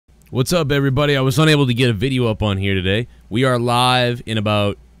What's up, everybody? I was unable to get a video up on here today. We are live in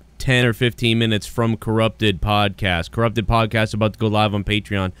about 10 or 15 minutes from Corrupted Podcast. Corrupted Podcast about to go live on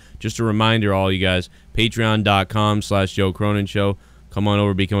Patreon. Just a reminder, all you guys, patreon.com/Joe Cronin Show. Come on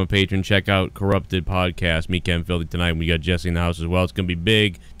over, become a patron. Check out Corrupted Podcast. Me, Ken, Filthy tonight. We got Jesse in the house as well. It's going to be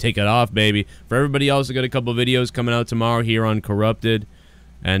big. Take it off, baby. For everybody else, I got a couple videos coming out tomorrow here on Corrupted.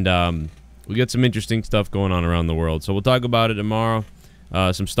 And we got some interesting stuff going on around the world. So we'll talk about it tomorrow.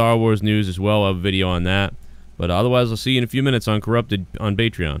 Some Star Wars news as well. I'll have a video on that. But otherwise, I'll see you in a few minutes on Corrupted on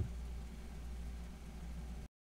Patreon.